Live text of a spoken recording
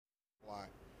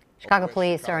Chicago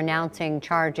police are announcing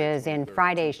charges in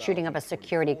Friday's shooting of a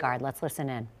security guard. Let's listen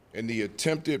in. In the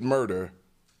attempted murder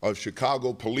of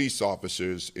Chicago police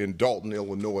officers in Dolton,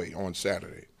 Illinois on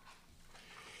Saturday.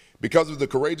 Because of the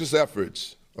courageous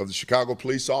efforts of the Chicago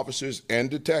police officers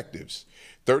and detectives,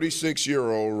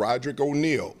 36-year-old Rodgerick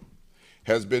Oneal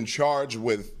has been charged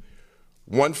with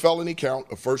 1 felony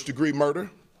count of first-degree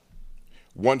murder,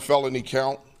 1 felony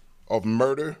count of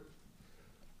murder,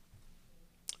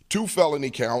 2 felony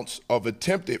counts of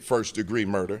attempted first-degree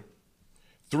murder,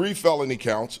 3 felony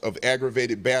counts of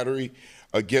aggravated battery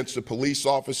against a police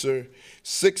officer,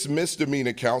 6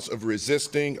 misdemeanor counts of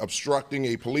resisting, obstructing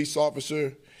a police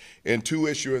officer, and 2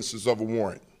 issuances of a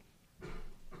warrant.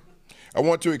 I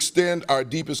want to extend our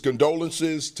deepest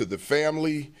condolences to the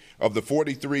family of the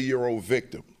 43-year-old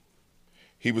victim.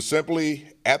 He was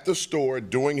simply at the store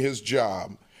doing his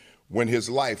job when his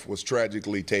life was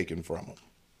tragically taken from him.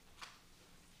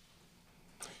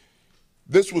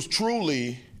 This was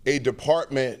truly a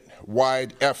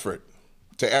department-wide effort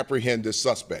to apprehend this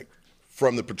suspect,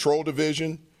 from the patrol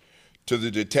division to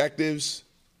the detectives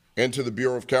and to the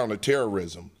Bureau of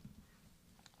Counterterrorism.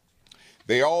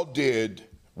 They all did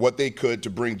what they could to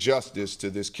bring justice to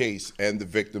this case and the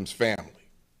victim's family.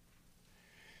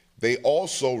 They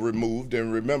also removed,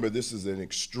 and remember, this is an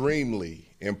extremely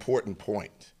important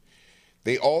point,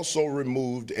 they also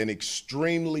removed an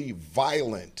extremely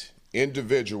violent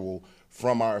individual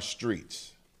from our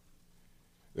streets.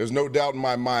 There's no doubt in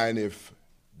my mind, if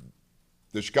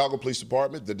the Chicago Police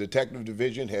Department, the Detective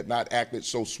Division, had not acted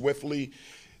so swiftly,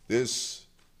 this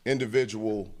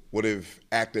individual would have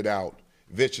acted out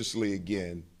viciously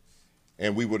again,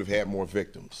 and we would have had more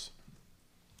victims.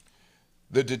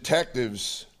 The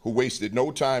detectives who wasted no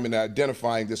time in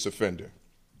identifying this offender.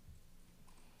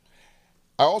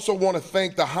 I also want to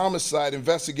thank the Homicide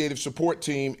Investigative Support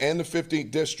Team and the 15th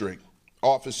District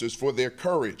officers for their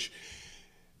courage.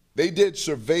 They did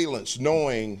surveillance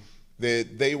knowing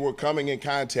that they were coming in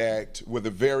contact with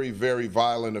a very, very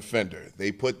violent offender.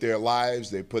 They put their lives,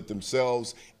 they put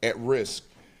themselves at risk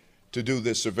to do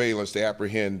this surveillance to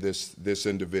apprehend this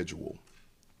individual.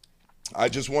 I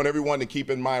just want everyone to keep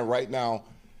in mind right now,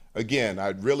 again,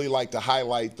 I'd really like to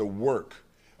highlight the work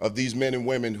of these men and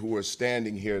women who are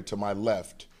standing here to my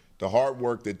left, the hard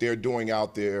work that they're doing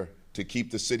out there to keep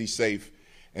the city safe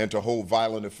and to hold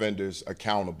violent offenders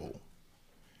accountable.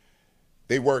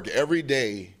 They work every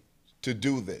day to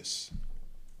do this,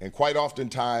 and quite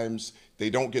oftentimes they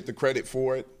don't get the credit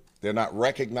for it, they're not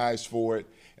recognized for it,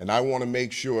 and I want to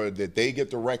make sure that they get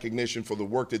the recognition for the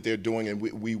work that they're doing, and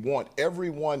we want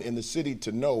everyone in the city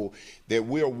to know that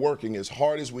we're working as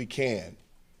hard as we can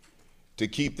to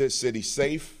keep this city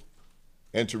safe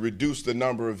and to reduce the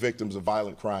number of victims of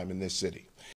violent crime in this city.